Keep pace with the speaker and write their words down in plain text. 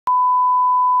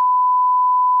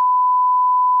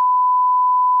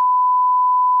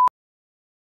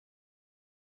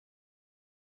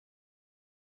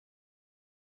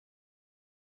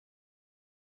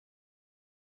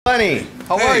Lenny,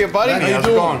 how are you, buddy? Lenny, how's it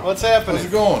going? What's happening? How's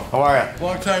it going? How are you?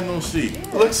 Long time no see.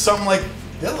 It looks something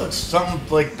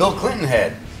like Bill Clinton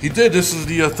had. He did. This is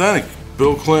the authentic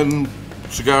Bill Clinton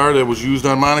cigar that was used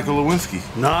on Monica Lewinsky.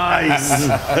 Nice.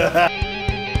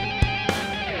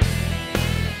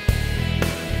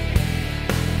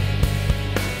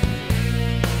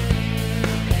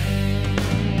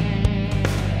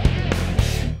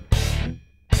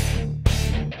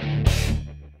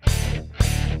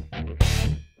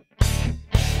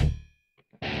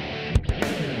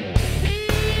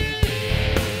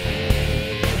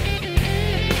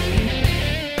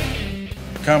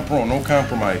 No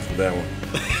compromise with that one.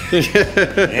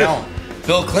 Yeah.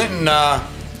 Bill Clinton,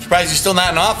 surprised he's still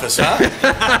not in office, huh?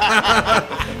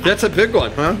 That's a big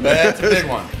one, huh? That's a big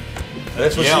one.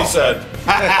 That's what she said.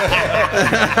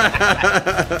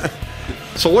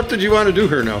 So what did you want to do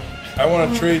here now? I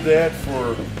want to trade that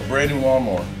for a brand new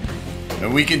lawnmower.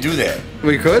 And we can do that.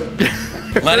 We could?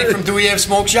 Lenny from Do We Have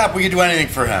Smoke Shop, we can do anything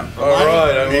for him. All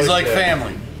right. He's like that.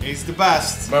 family. He's the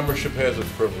best. Membership has its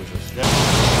privileges.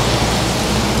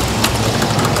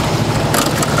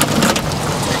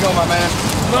 There you go, my man.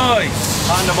 Nice.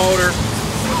 Honda motor.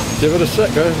 Give it a sec,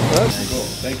 guys.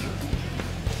 Thank you.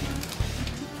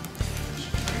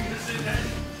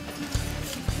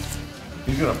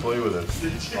 He's gonna play with it.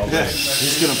 Yeah,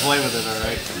 he's gonna play with it, all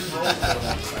right.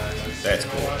 That's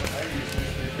cool.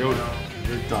 Dude,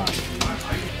 you're done.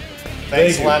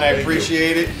 Thanks, Len. I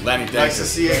appreciate it. Lenny, Nice to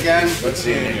see you again. Let's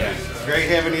see it again. Great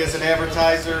having you as an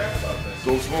advertiser.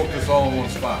 Don't smoke this all in one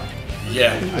spot.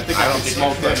 Yeah. I think I can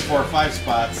smoke that in 4 or 5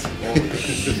 spots.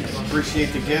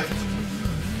 Appreciate the gift.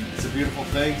 It's a beautiful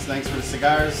thing. Thanks for the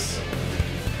cigars.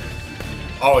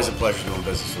 Always a pleasure doing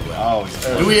business with Lenny. Always.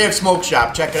 Do We Have Smoke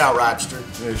Shop? Check it out, Rochester.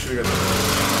 Yeah, you should have got that.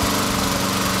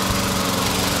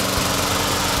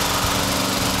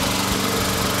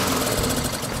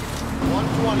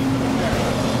 120 for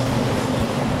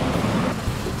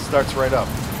the It starts right up.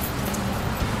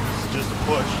 It's just a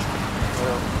push.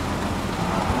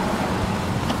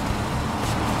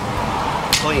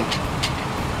 Clean.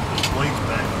 Blade's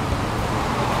back.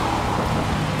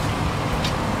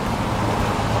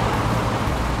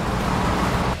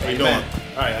 How you doing?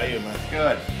 Alright, how you, man?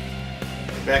 Good.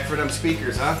 Back for them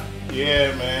speakers, huh?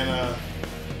 Yeah, man.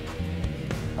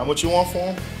 How much you want for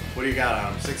them? What do you got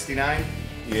on them? 69?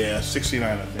 Yeah,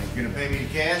 69, I think. You gonna pay me in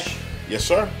cash? Yes,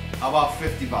 sir. How about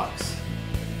 50 bucks?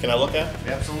 Can I look at?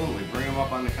 Absolutely. Bring them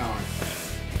up on the counter.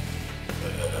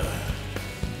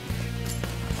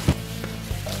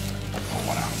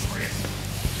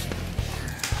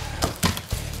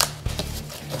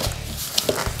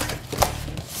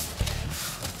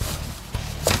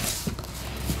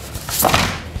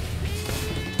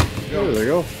 There they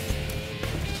go.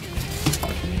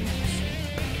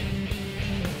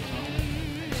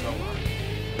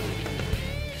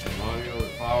 Audio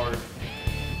with power.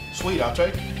 Sweet, I'll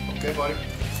take. Okay, buddy.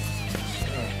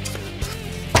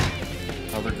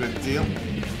 Another good deal.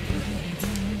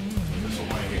 This one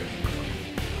right here.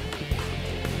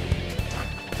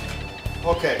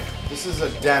 Okay, this is a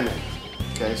Demon.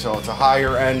 Okay, so it's a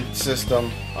higher end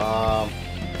system.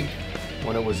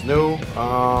 When it was new,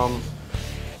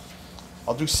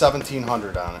 I'll do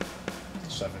 1,700 on it.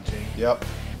 17. Yep.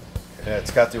 Yeah,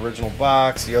 it's got the original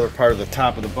box. The other part of the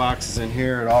top of the box is in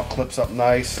here. It all clips up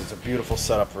nice. It's a beautiful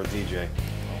setup for a DJ.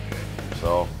 Okay.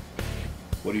 So,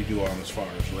 What do you do on as far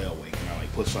as railway? Can I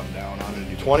like put something down on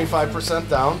it? 25%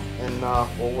 down, and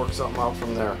we'll work something out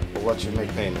from there. We'll let you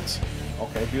make payments.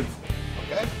 Okay, beautiful.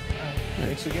 Okay?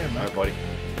 Thanks again, All man. right, buddy.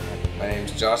 My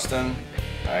name's Justin.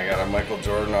 I got a Michael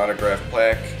Jordan autographed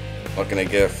plaque. Looking to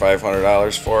get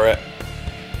 $500 for it.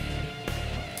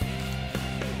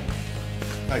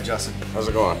 Hi, Justin. How's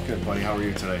it going? Good, buddy. How are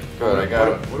you today? Good, I got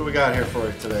it. What do we got here for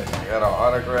you today? I got an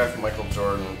autographed Michael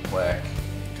Jordan plaque.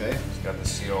 Okay. It's got the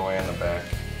COA in the back.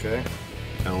 Okay.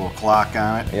 Got a little clock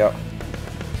on it. Yep.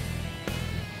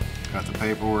 Got the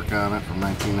paperwork on it from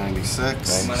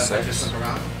 1996. 96.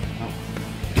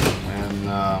 And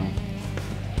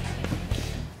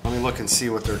let me look and see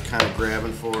what they're kind of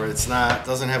grabbing for. It's not,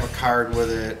 doesn't have a card with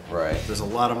it. Right. There's a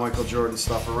lot of Michael Jordan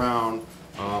stuff around.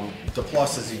 The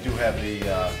plus is you do have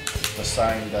the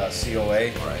signed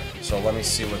COA. Right. So let me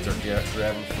see what they're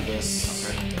grabbing for this.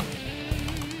 Okay.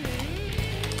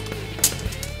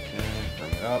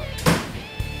 Bring it up.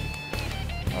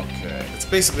 Okay. It's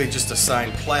basically just a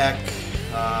signed plaque.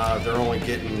 They're only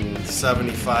getting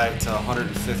 $75 to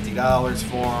 $150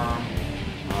 for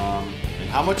them. And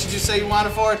how much did you say you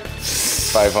wanted for it?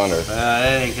 500.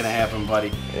 That ain't gonna happen,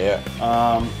 buddy. Yeah.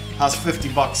 How's 50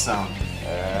 bucks sound?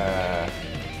 A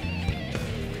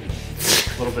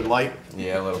little bit light?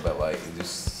 Yeah, a little bit light. You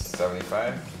just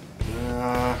 75.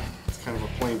 It's kind of a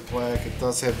plain plaque. It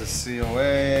does have the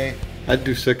COA. I'd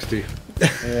do 60.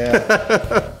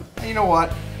 Yeah. You know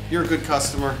what? You're a good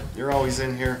customer. You're always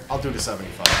in here. I'll do the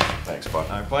 75. Thanks, bud.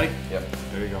 All right, buddy? Yep.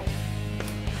 There you go.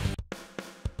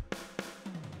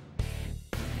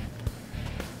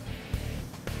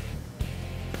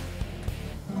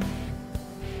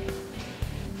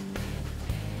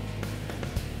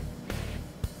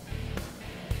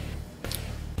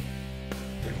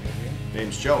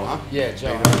 Name's Joe, huh? Yeah,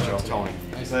 Joe. Hey, Joe. Tony.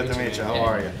 Nice Glad to meet you. How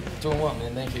are you? Doing well,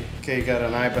 man. Thank you. Okay, you got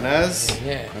an Ibanez.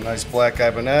 Yeah. A nice black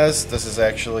Ibanez. This is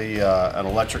actually an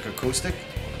electric acoustic.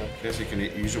 Okay, so you can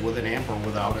use it with an amp or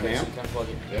without an Okay, so amp. you can plug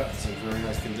it. Yeah, it's in very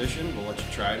nice condition. We'll let you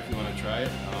try it if you want to try it.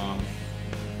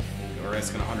 We're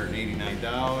asking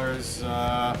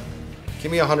 $189.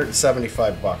 Give me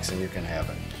 $175 and you can have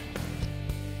it.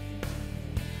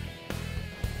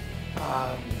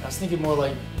 I was thinking more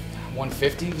like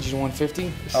 150. Did you do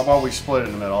 150? How about we split it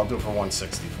in the middle? I'll do it for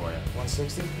 160 for you.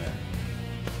 160? Yeah.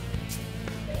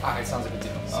 All right, sounds like a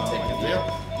deal. I'll take it. Deal.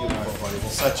 Beautiful, buddy. We'll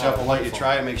set you up. We'll let you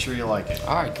try it. Make sure you like it.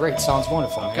 All right, great. Sounds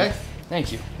wonderful. Okay. Man.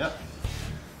 Thank you. Yep.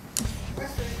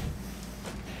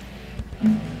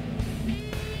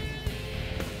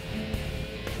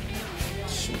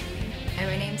 Hi,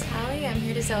 my name's Holly. I'm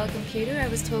here to sell a computer. I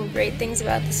was told great things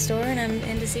about the store, and I'm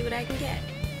in to see what I can get.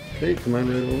 Okay, come on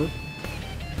right over.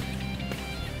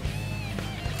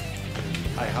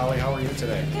 Hi, Holly. How are you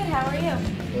today? Good, how are you?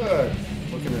 Good.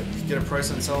 Looking to get a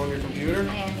price on selling your computer?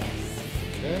 I am, yes.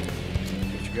 Okay.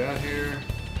 What you got here?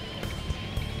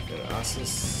 Got an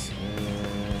Asus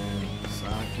and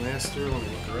Sonic Master. Let me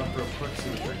look her up real quick, see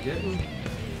what they're getting.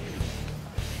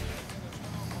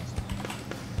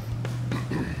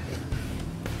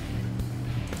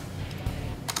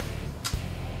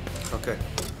 Okay.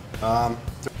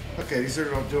 Okay, these are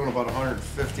doing about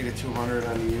 150 to 200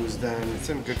 on the used end. It's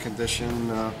in good condition.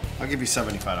 I'll give you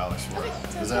 $75 for it.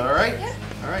 Is that all right? Yeah.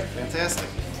 All right, fantastic.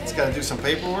 It's got to do some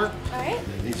paperwork. All right.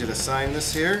 I need you to sign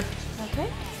this here. Okay.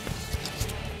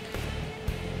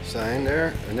 Sign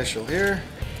there, initial here.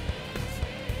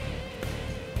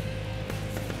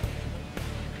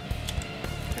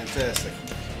 Fantastic.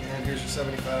 And here's your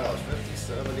 $75. 50,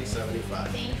 70,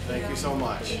 75. Thank you so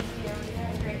much. Thank you.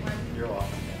 Have a great one. You're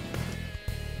welcome.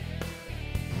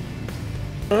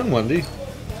 On Wendy.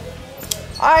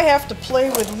 I have to play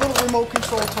with little remote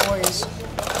control toys.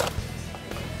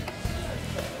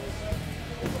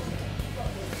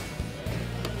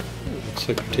 Looks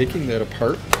like you're taking that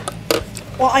apart.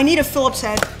 Well, I need a Phillips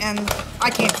head, and I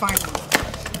can't find one.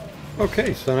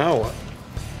 Okay, so now what?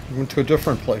 You went to a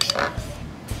different place.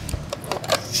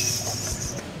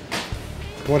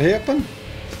 What happened?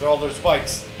 They're all those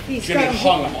spikes. He's Jimmy got 'em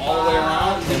hung them all the way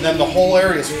around, and then the whole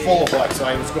area is full of bikes. So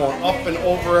I was going up and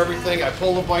over everything. I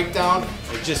pulled the bike down,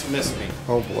 it just missed me.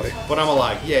 Oh boy. But I'm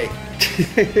alive, yay.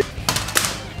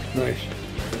 Nice.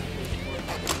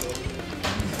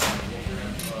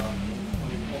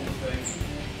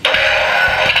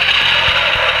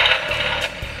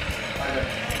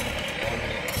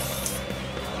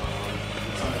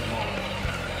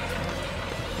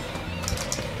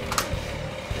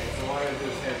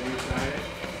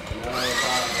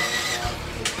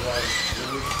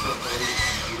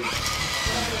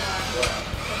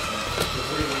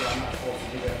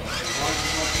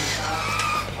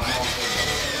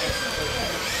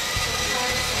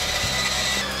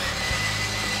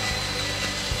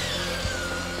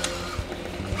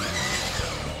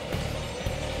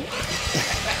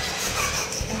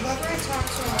 Whoever I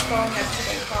talked to on the phone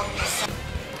yesterday called me.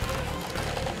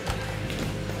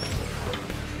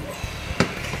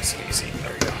 It's easy,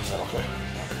 there you go.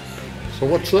 So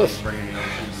what's this?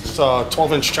 It's a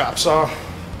 12-inch chop saw,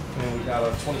 and we got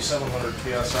a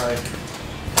 2700 PSI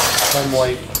home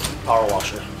light power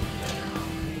washer.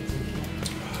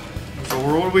 So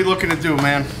what are we looking to do,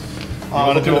 man? You I'm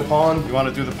want to looking do to pawn. You want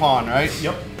to do the pawn, right?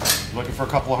 Yep, Looking for a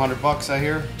couple of $100, I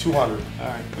hear. 200. All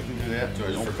right, we can do that.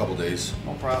 Just for a couple days.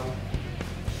 No problem.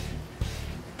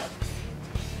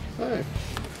 Hey.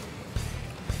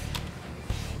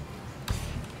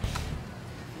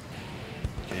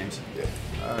 James? Yeah.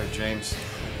 All right, James. No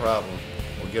problem.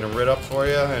 We'll get them rid up for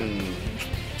you and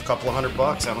a couple of $100.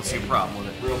 I don't see a problem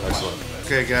with it. Real excellent.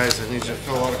 Okay, guys, I need you to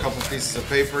fill out a couple pieces of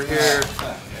paper here.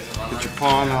 Get your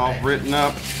pawn all written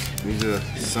up. Need you to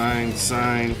sign,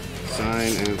 sign,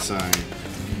 sign, and sign.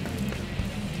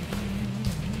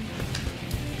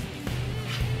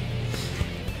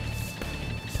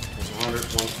 There's 100,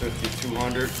 150,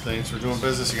 200. Thanks for doing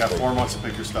business. You got 4 months to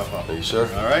pick your stuff up. Are you sure?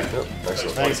 All right? Yep.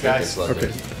 Excellent. Thanks, guys. Thanks a lot,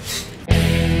 Okay.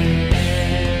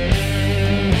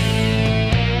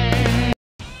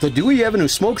 The Dewey Avenue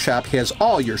Smoke Shop has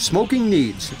all your smoking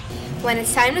needs. When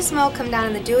it's time to smoke, come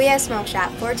down to the Dewey Ave Smoke Shop,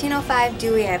 1405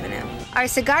 Dewey Avenue. Our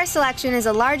cigar selection is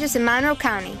the largest in Monroe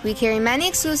County. We carry many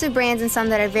exclusive brands and some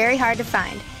that are very hard to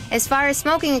find. As far as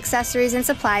smoking accessories and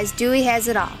supplies, Dewey has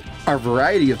it all. Our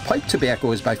variety of pipe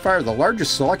tobacco is by far the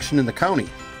largest selection in the county.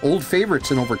 Old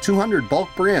favorites in over 200 bulk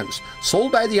brands.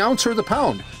 Sold by the ounce or the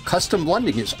pound. Custom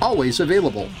blending is always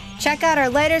available. Check out our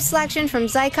lighter selection from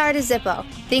Zycar to Zippo.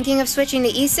 Thinking of switching to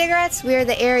e-cigarettes? We are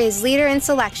the area's leader in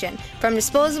selection. From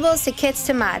disposables to kits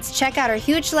to mods, check out our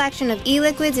huge selection of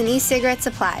e-liquids and e-cigarette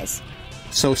supplies.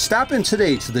 So stop in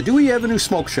today to the Dewey Avenue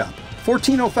Smoke Shop,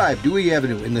 1405 Dewey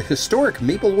Avenue in the historic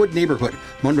Maplewood neighborhood,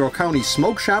 Monroe County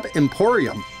Smoke Shop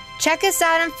Emporium. Check us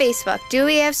out on Facebook,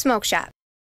 Dewey Ave Smoke Shop.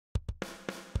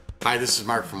 Hi, this is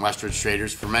Mark from West Ridge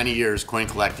Traders. For many years, coin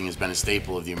collecting has been a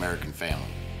staple of the American family.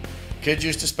 Kids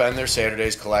used to spend their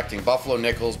Saturdays collecting Buffalo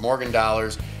nickels, Morgan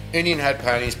dollars, Indian head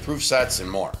pennies, proof sets, and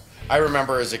more. I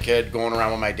remember as a kid going around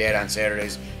with my dad on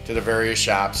Saturdays to the various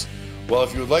shops. Well,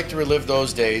 if you would like to relive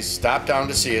those days, stop down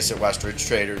to see us at West Ridge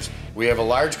Traders. We have a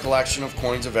large collection of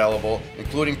coins available,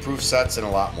 including proof sets and a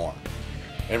lot more.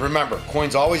 And remember,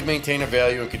 coins always maintain a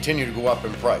value and continue to go up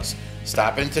in price.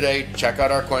 Stop in today, check out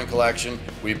our coin collection.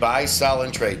 We buy, sell,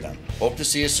 and trade them. Hope to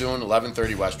see you soon,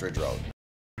 1130 West Ridge Road.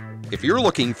 If you're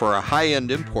looking for a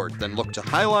high-end import, then look to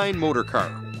Highline Motor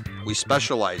Car. We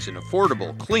specialize in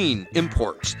affordable, clean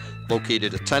imports.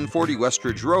 Located at 1040 West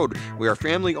Ridge Road, we are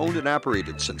family owned and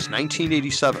operated since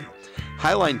 1987.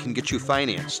 Highline can get you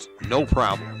financed, no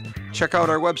problem. Check out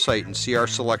our website and see our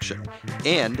selection.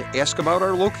 And ask about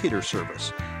our locator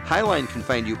service. Highline can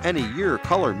find you any year,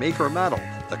 color, make, or model,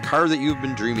 the car that you've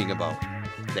been dreaming about.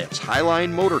 That's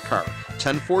Highline Motor Car,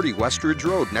 1040 West Ridge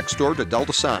Road, next door to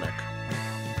Delta Sonic.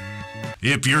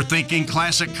 If you're thinking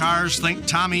classic cars, think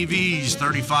Tommy V's,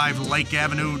 35 Lake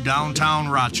Avenue, downtown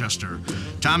Rochester.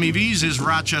 Tommy V's is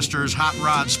Rochester's hot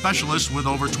rod specialist with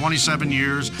over 27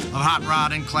 years of hot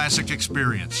rod and classic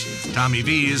experience. Tommy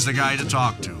V is the guy to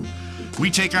talk to.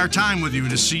 We take our time with you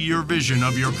to see your vision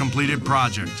of your completed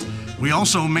project. We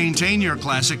also maintain your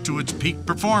classic to its peak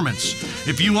performance.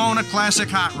 If you own a classic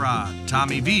hot rod,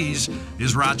 Tommy V's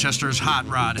is Rochester's hot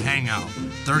rod hangout.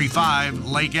 35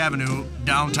 Lake Avenue,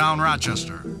 downtown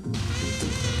Rochester.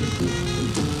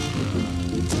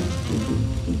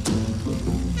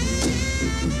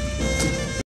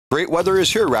 Great weather is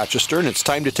here, Rochester, and it's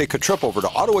time to take a trip over to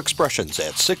Auto Expressions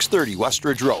at 630 West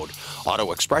Ridge Road.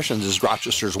 Auto Expressions is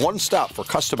Rochester's one-stop for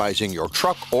customizing your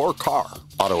truck or car.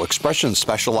 Auto Expressions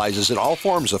specializes in all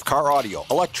forms of car audio,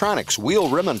 electronics, wheel,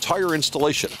 rim, and tire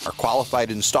installation. Our qualified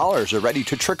installers are ready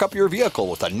to trick up your vehicle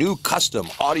with a new custom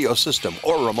audio system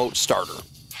or remote starter.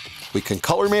 We can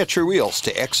color match your wheels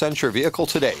to accent your vehicle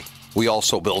today. We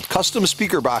also build custom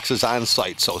speaker boxes on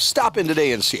site, so stop in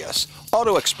today and see us.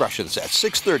 Auto Expressions at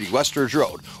 630 West Ridge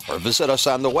Road, or visit us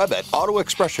on the web at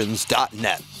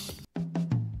autoexpressions.net.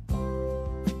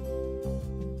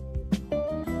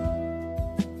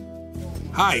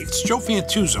 Hi, it's Joe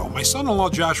Fantuzzo. My son-in-law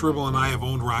Josh Ribble and I have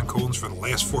owned Ron Cohn's for the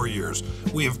last 4 years.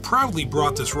 We have proudly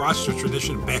brought this Rochester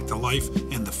tradition back to life,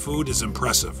 and the food is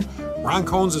impressive. Ron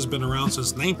Cohn's has been around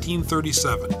since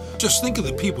 1937. Just think of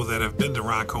the people that have been to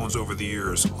Ron Cohn's over the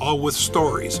years, all with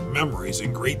stories, memories,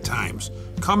 and great times.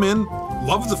 Come in,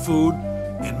 love the food,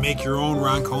 and make your own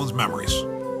Ron Cohn's memories.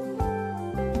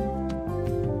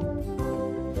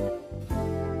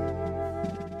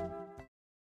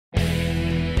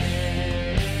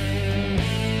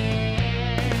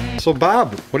 So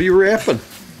Bob, what are you wrapping?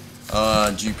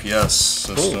 GPS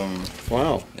system. Oh,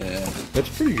 wow. Yeah.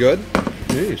 That's pretty good.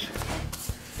 Jeez.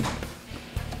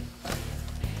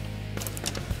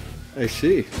 I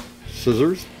see.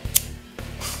 Scissors.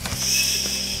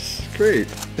 Great.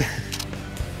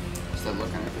 What's that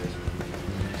look on your face?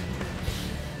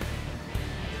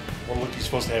 What look are you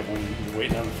supposed to have when you're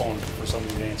waiting on the phone for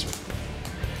somebody to answer?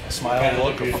 A smile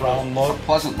look, a frown look?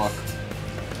 Pleasant look.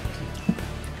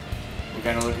 What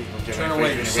kind of look you Turn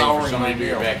away, you're souring my in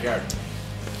your backyard?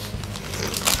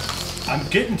 I'm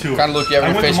getting to it. Kind of look you have I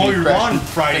in your went face to mow when you your lawn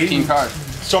crashed Friday. 15 cars.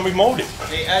 Somebody mowed it.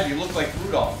 Hey Ed, you look like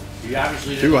Rudolph. You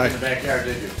obviously Do didn't look I? in the backyard,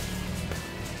 did you?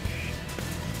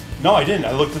 No, I didn't.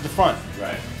 I looked at the front.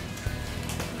 Right.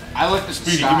 I looked at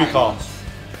Speedy, give me a call.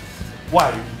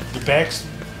 Why? The back's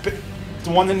the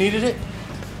one that needed it?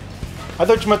 I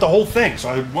thought you meant the whole thing, so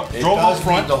I drove out It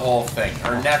front. the whole thing.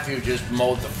 Her nephew just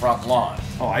mowed the front lawn.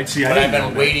 Oh, I'd see. I But I've didn't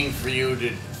been know waiting for you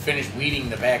to finish weeding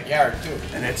the backyard too.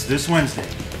 that. And it's this Wednesday.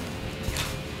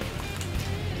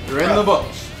 You're in the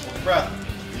books. Brett,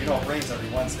 you know it rains every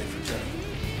Wednesday for Jimmy.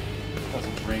 It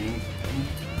doesn't rain.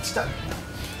 Stop.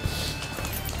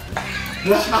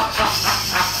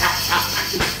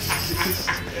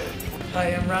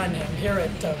 Hi, I'm Ron. I'm here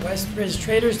at West Ridge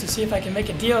Traders to see if I can make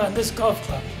a deal on this golf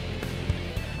club.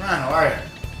 Ron, how are you?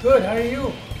 Good, how are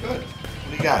you? Good. What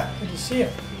do you got? Good to see you.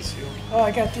 Good to see you. Oh,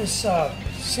 I got this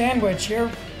sandwich here.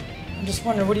 I'm just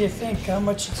wondering, what do you think? How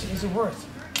much is it worth?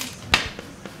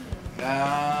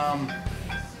 I'll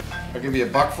give you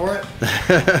 $1 for it.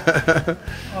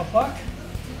 A buck?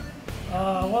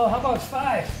 Well, how about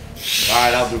 5? All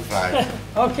right, I'll do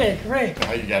 5. Okay, great.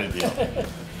 Oh, you got a deal.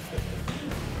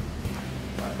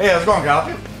 Hey, how's it going? Can I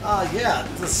help you? Yeah,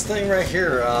 this thing right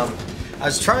here. I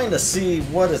was trying to see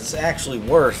what it's actually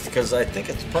worth because I think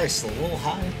it's priced a little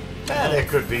high. Yeah, it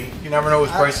could be. You never know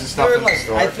with pricing stuff they're in like, the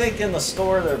store. I think in the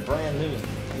store they're brand new,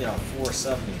 you know,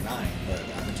 $4.79. But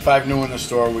 5 new in the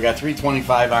store. We got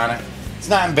 $3.25 on it. It's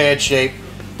not in bad shape,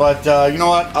 but you know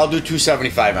what? I'll do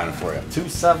 $2.75 on it for you.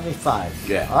 $2.75.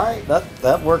 Yeah. All right,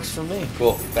 that works for me.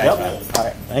 Cool. Thanks, man. All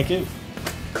right, thank you.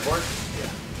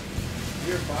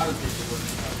 Your bottom paperwork.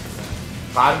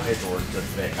 Bottom paperwork good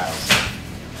today, Kyle.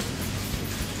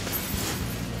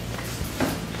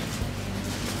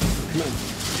 Come on.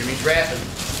 Jimmy's rapping.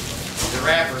 He's a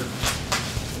rapper.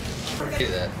 Do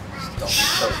that. Don't be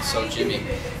so Jimmy.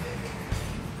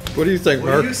 What do you think,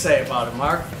 Mark? What do you say about it,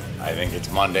 Mark? I think it's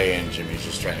Monday and Jimmy's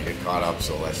just trying to get caught up,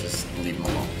 so let's just leave him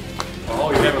alone.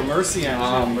 Oh, you have a mercy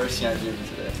on Jimmy. Mercy on Jimmy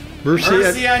today.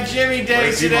 Mercy on Jimmy Day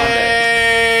Mercy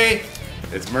today.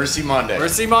 It's Mercy Monday.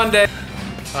 Mercy Monday.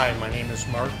 Hi, my name is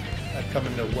Mark. I come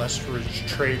into West Ridge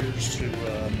Traders to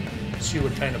see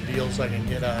what kind of deals I can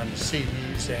get on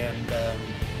CDs and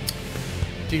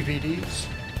DVDs.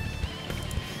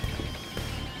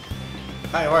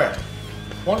 Hi, how are you?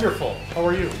 Wonderful. How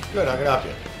are you? Good, how can I help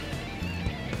you? I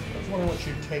was wondering what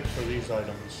you take for these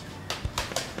items.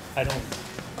 I don't...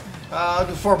 I'll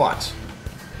do $4.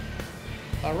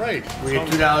 All right. We get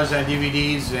 $2 on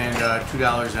DVDs and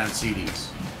 $2 on CDs.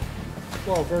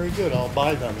 Well, very good. I'll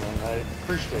buy them then. I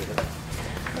appreciate it.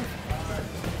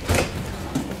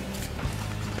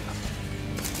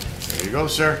 There you go,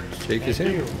 sir. Shake his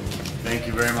hand. Thank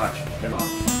you very much.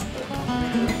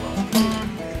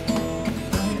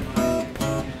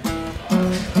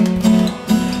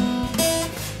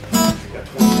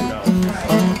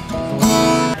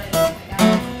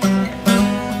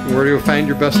 Where do you find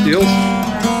your best deals?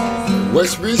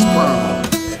 West Ridge Promo.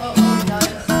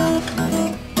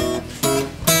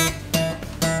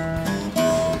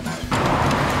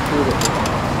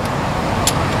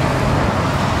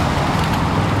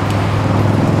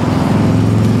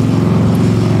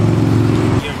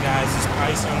 Your guys'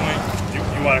 price on when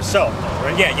you want to sell it, though,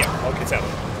 right? Yeah. Okay, tell me.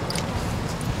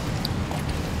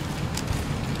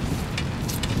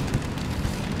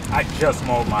 I just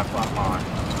mowed my front lawn.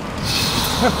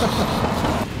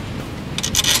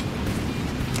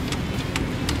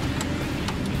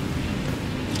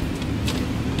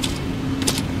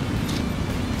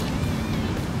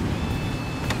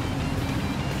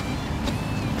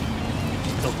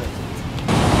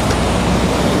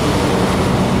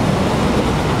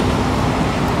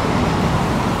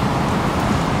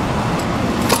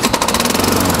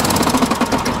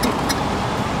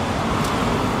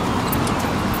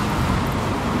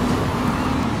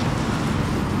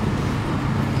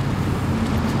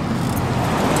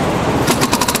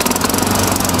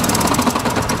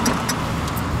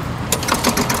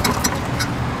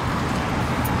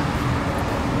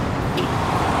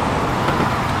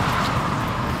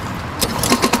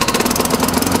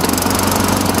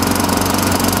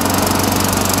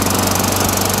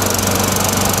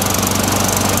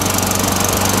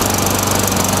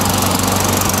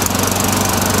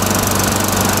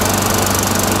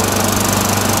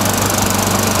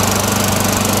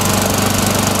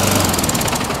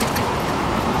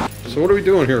 So what are we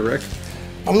doing here, Rick?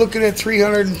 I'm looking at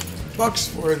 $300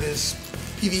 for this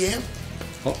PV amp.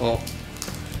 Uh-oh.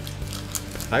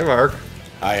 Hi, Mark.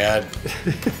 Hi, Ed.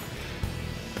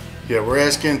 Yeah, we're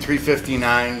asking $359,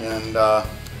 and I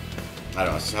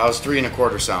don't know. How's 3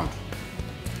 1/4 sound?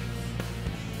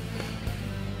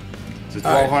 It's a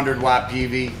 1200 watt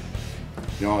PV.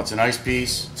 You know, it's a nice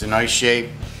piece. It's a nice shape.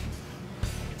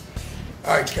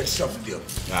 All right, catch yourself a deal. All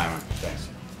right, man. Thanks.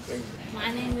 My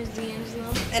name is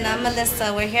D'Angelo. And I'm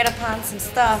Melissa. We're here to pawn some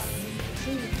stuff.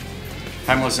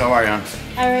 Hi, Melissa. How are you, hon?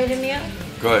 All right, Emil?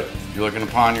 Good. You looking to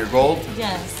pawn your gold?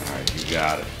 Yes. All right, you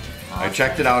got it. I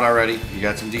checked it out already. You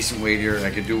got some decent weight here.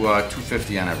 I could do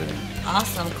 $250 on everything.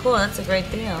 Awesome. Cool. That's a great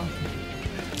deal.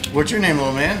 What's your name,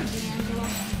 little man?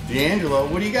 D'Angelo.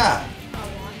 What do you got?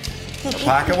 A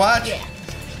pocket watch? Yeah.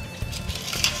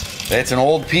 That's an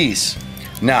old piece.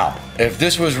 Now, if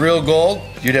this was real gold,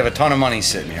 you'd have a ton of money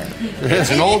sitting here.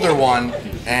 It's an older one,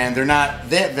 and they're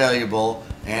not that valuable,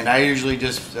 and I usually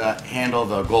just handle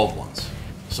the gold ones.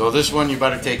 So this one you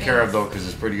better take care of, though, because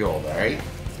it's pretty old, all right?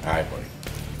 All right, buddy.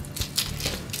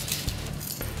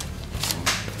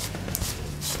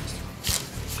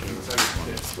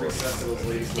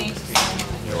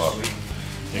 You're welcome.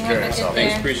 Take care of yourself.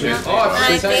 Thanks, appreciate it.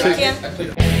 Oh, Thank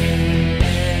you.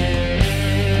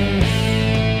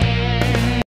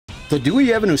 The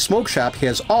Dewey Avenue Smoke Shop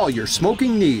has all your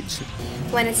smoking needs.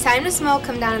 When it's time to smoke,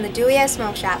 come down to the Dewey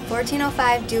Smoke Shop,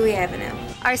 1405 Dewey Avenue.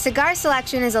 Our cigar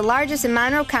selection is the largest in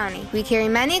Monroe County. We carry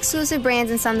many exclusive brands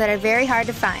and some that are very hard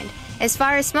to find. As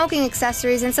far as smoking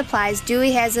accessories and supplies,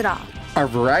 Dewey has it all. Our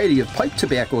variety of pipe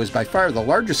tobacco is by far the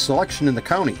largest selection in the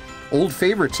county. Old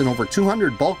favorites and over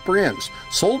 200 bulk brands.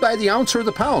 Sold by the ounce or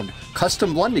the pound.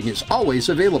 Custom blending is always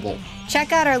available.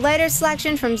 Check out our lighter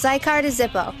selection from Zycar to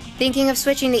Zippo. Thinking of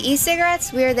switching to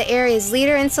e-cigarettes? We are the area's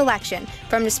leader in selection.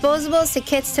 From disposables to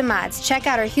kits to mods, check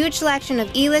out our huge selection of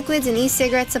e-liquids and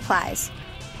e-cigarette supplies.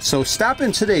 So stop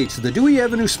in today to the Dewey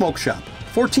Avenue Smoke Shop,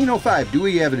 1405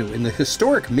 Dewey Avenue in the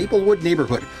historic Maplewood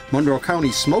neighborhood, Monroe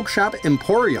County Smoke Shop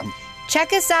Emporium.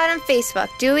 Check us out on Facebook,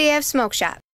 Dewey Ave Smoke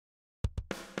Shop.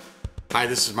 Hi,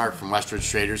 this is Mark from W Ridge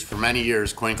Traders. For many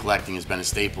years, coin collecting has been a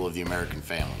staple of the American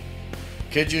family.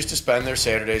 Kids used to spend their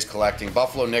Saturdays collecting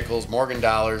Buffalo nickels, Morgan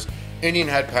dollars, Indian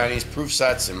head pennies, proof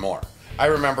sets, and more. I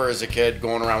remember as a kid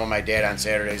going around with my dad on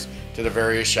Saturdays to the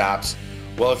various shops.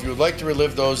 Well, if you would like to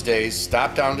relive those days,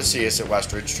 stop down to see us at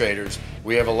W Ridge Traders.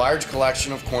 We have a large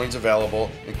collection of coins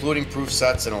available, including proof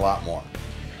sets and a lot more.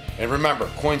 And remember,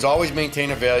 coins always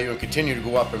maintain a value and continue to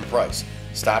go up in price.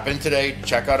 Stop in today,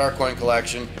 check out our coin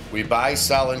collection. We buy,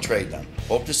 sell, and trade them.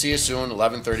 Hope to see you soon,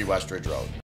 1130 West Ridge Road.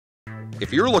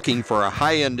 If you're looking for a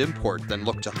high-end import, then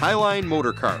look to Highline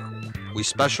Motor Car. We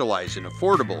specialize in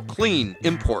affordable, clean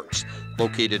imports.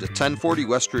 Located at 1040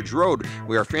 West Ridge Road,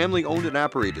 we are family owned and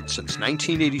operated since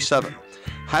 1987.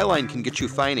 Highline can get you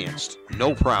financed,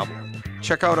 no problem.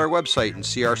 Check out our website and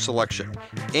see our selection.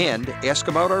 And ask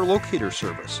about our locator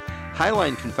service.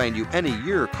 Highline can find you any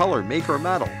year, color, make, or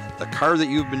model, the car that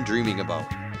you've been dreaming about.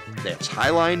 That's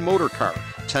Highline Motor Car,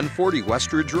 1040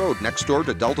 West Ridge Road, next door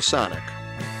to Delta Sonic.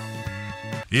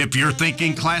 If you're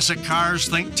thinking classic cars,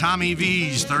 think Tommy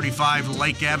V's, 35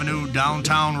 Lake Avenue,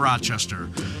 downtown Rochester.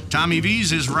 Tommy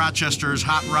V's is Rochester's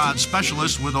hot rod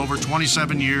specialist with over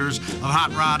 27 years of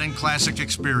hot rod and classic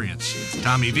experience.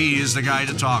 Tommy V is the guy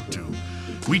to talk to.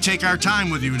 We take our time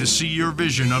with you to see your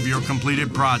vision of your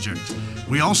completed project.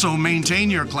 We also maintain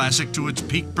your classic to its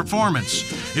peak performance.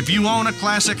 If you own a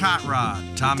classic hot rod,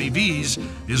 Tommy V's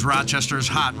is Rochester's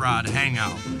hot rod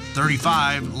hangout.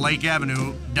 35 Lake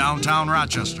Avenue, downtown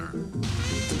Rochester.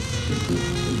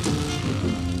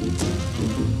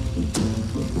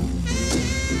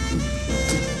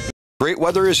 Great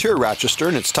weather is here, Rochester,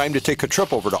 and it's time to take a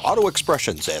trip over to Auto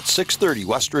Expressions at 630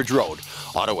 West Ridge Road.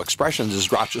 Auto Expressions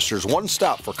is Rochester's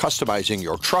one-stop for customizing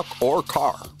your truck or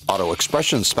car. Auto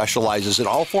Expressions specializes in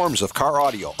all forms of car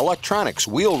audio, electronics,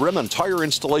 wheel, rim, and tire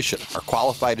installation. Our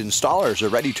qualified installers are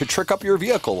ready to trick up your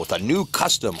vehicle with a new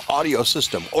custom audio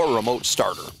system or remote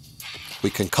starter. We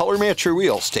can color match your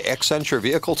wheels to accent your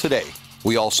vehicle today.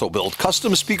 We also build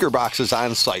custom speaker boxes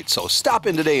on site, so stop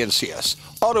in today and see us.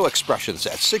 Auto Expressions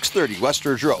at 630 West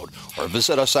Ridge Road, or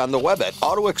visit us on the web at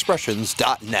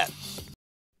autoexpressions.net.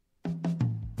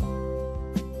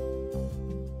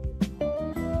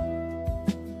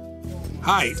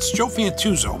 Hi, it's Joe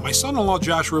Fantuzzo. My son-in-law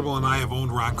Josh Ribble and I have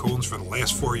owned Ron Cohn's for the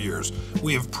last 4 years.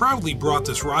 We have proudly brought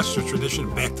this Rochester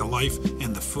tradition back to life,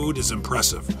 and the food is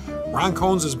impressive. Ron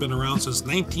Cohn's has been around since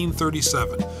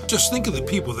 1937. Just think of the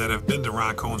people that have been to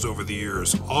Ron Cohn's over the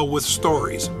years, all with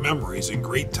stories, memories, and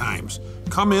great times.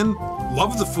 Come in,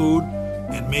 love the food,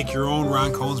 and make your own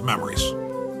Ron Cohn's memories.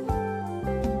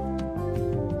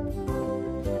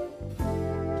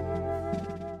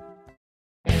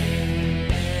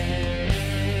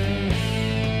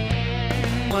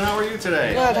 Well, how are you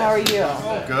today? Good, how are you?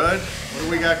 Oh, good. What do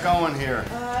we got going here?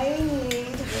 I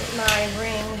need my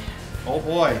ring. Oh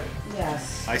boy.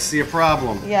 Yes. I see a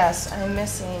problem. Yes, I'm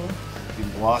missing.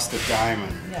 You've lost a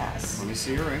diamond. Yes. Let me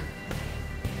see your ring.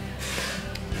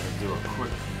 I'm gonna do a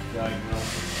quick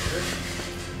diagnosis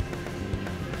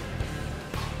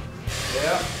here.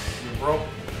 Yeah, you broke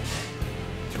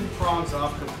 2 prongs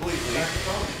off completely,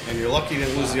 and you're lucky you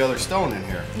didn't lose the other stone in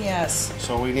here. Yes.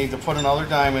 So we need to put another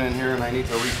diamond in here, and I need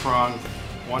to re-prong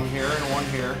one here and one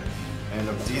here, and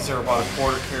these are about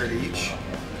 1/4 carat each.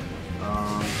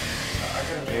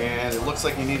 And it looks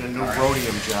like you need a new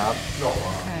rhodium job.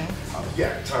 Okay.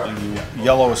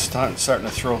 Yellow is starting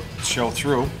to show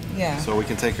through. Yeah. So we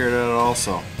can take care of that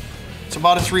also. It's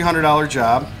about a $300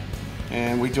 job,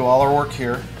 and we do all our work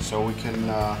here. So we can, in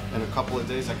a couple of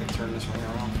days, I can turn this ring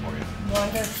around for you.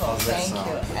 Wonderful, How's that thank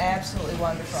sound? you. Absolutely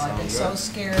wonderful. I've been Sound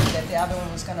so good? scared that the other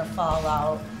one was going to fall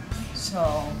out.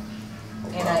 So,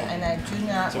 and I do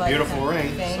not It's a like beautiful that.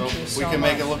 ring. Thank so you so we can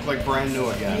much. make it look like brand new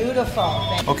again. Beautiful.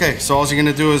 Thank you. Okay, so all you're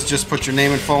gonna do is just put your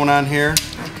name and phone on here,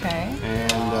 Okay.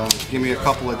 and give me a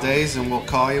couple of days, and we'll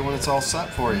call you when it's all set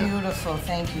for you. Beautiful.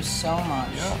 Thank you so much.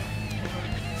 Yeah.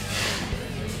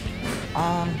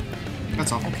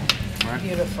 That's all. Okay. All right.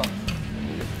 Beautiful.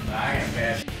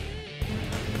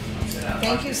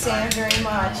 Thank you, Sam, very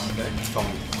much.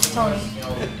 Tony.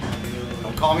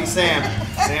 Don't call me Sam.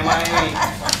 Sam I ain't.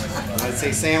 I'd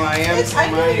say Sam I am. I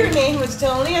Sam knew I your ain't. name was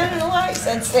Tony. I don't know why I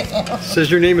said Sam. Says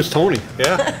your name is Tony.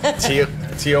 Yeah.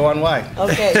 T-O-N-Y.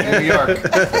 Okay. New York.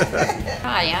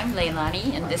 Hi, I'm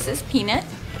Leilani, and this is Peanut,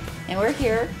 and we're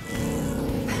here.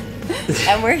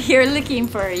 And we're here looking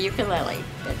for a ukulele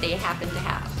that they happen to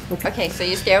have. Okay, so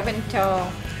you stay open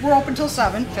until? We're open till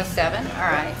 7. Till 7? All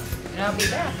right. And I'll be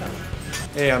back.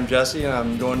 Hey, I'm Jesse, and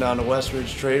I'm going down to West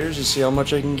Ridge Traders to see how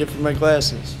much I can get for my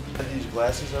glasses. These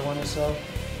glasses I want to sell.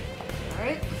 All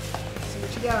right. See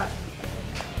what you got.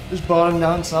 Just bought them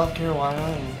down in South Carolina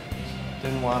and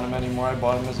didn't want them anymore. I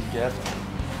bought them as a gift.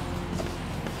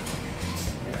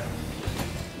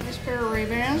 Nice pair of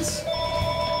Ray-Bans.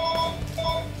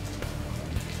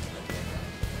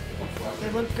 They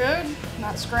look good.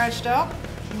 Not scratched up.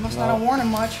 You must not have worn them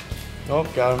much. Nope,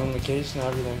 got them in the case and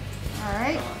everything. All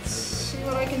right. Let's see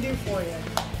what I can do for you.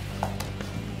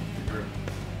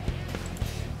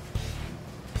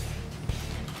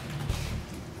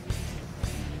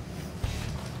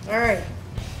 All right.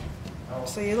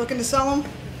 So you're looking to sell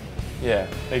them? Yeah,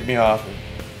 make me offer.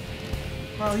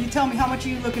 Well, you tell me how much are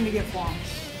you looking to get for them?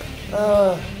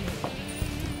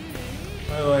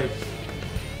 Probably like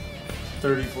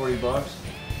 30, 40 bucks.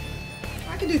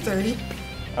 I can do 30.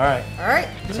 All right. All right.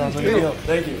 Sounds like a deal.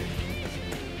 Thank you.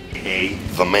 Hey,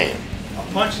 the man. I'll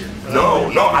punch you.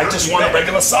 No, I just want a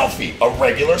regular selfie. A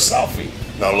regular selfie.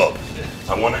 Now look,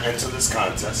 I want to enter this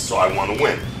contest, so I want to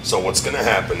win. So what's going to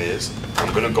happen is,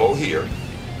 I'm going to go here,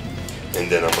 and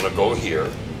then I'm going to go here,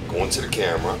 go into the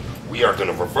camera. We are going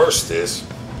to reverse this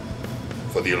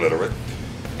for the illiterate.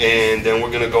 And then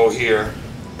we're going to go here,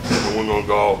 and we're going to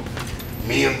go,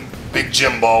 me and Big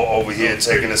Jimbo over here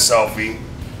taking a selfie.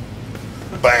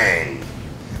 Bang.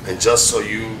 And just so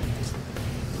you,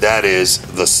 that is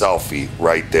the selfie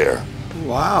right there.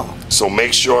 Wow. So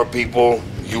make sure, people,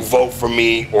 you vote for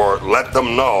me or let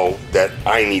them know that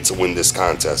I need to win this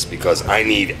contest because I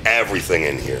need everything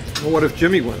in here. Well, what if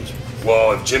Jimmy wins?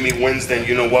 Well, if Jimmy wins, then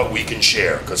you know what? We can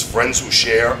share because friends who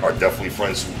share are definitely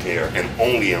friends who care, and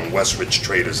only in West Ridge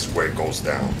Traders is where it goes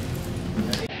down.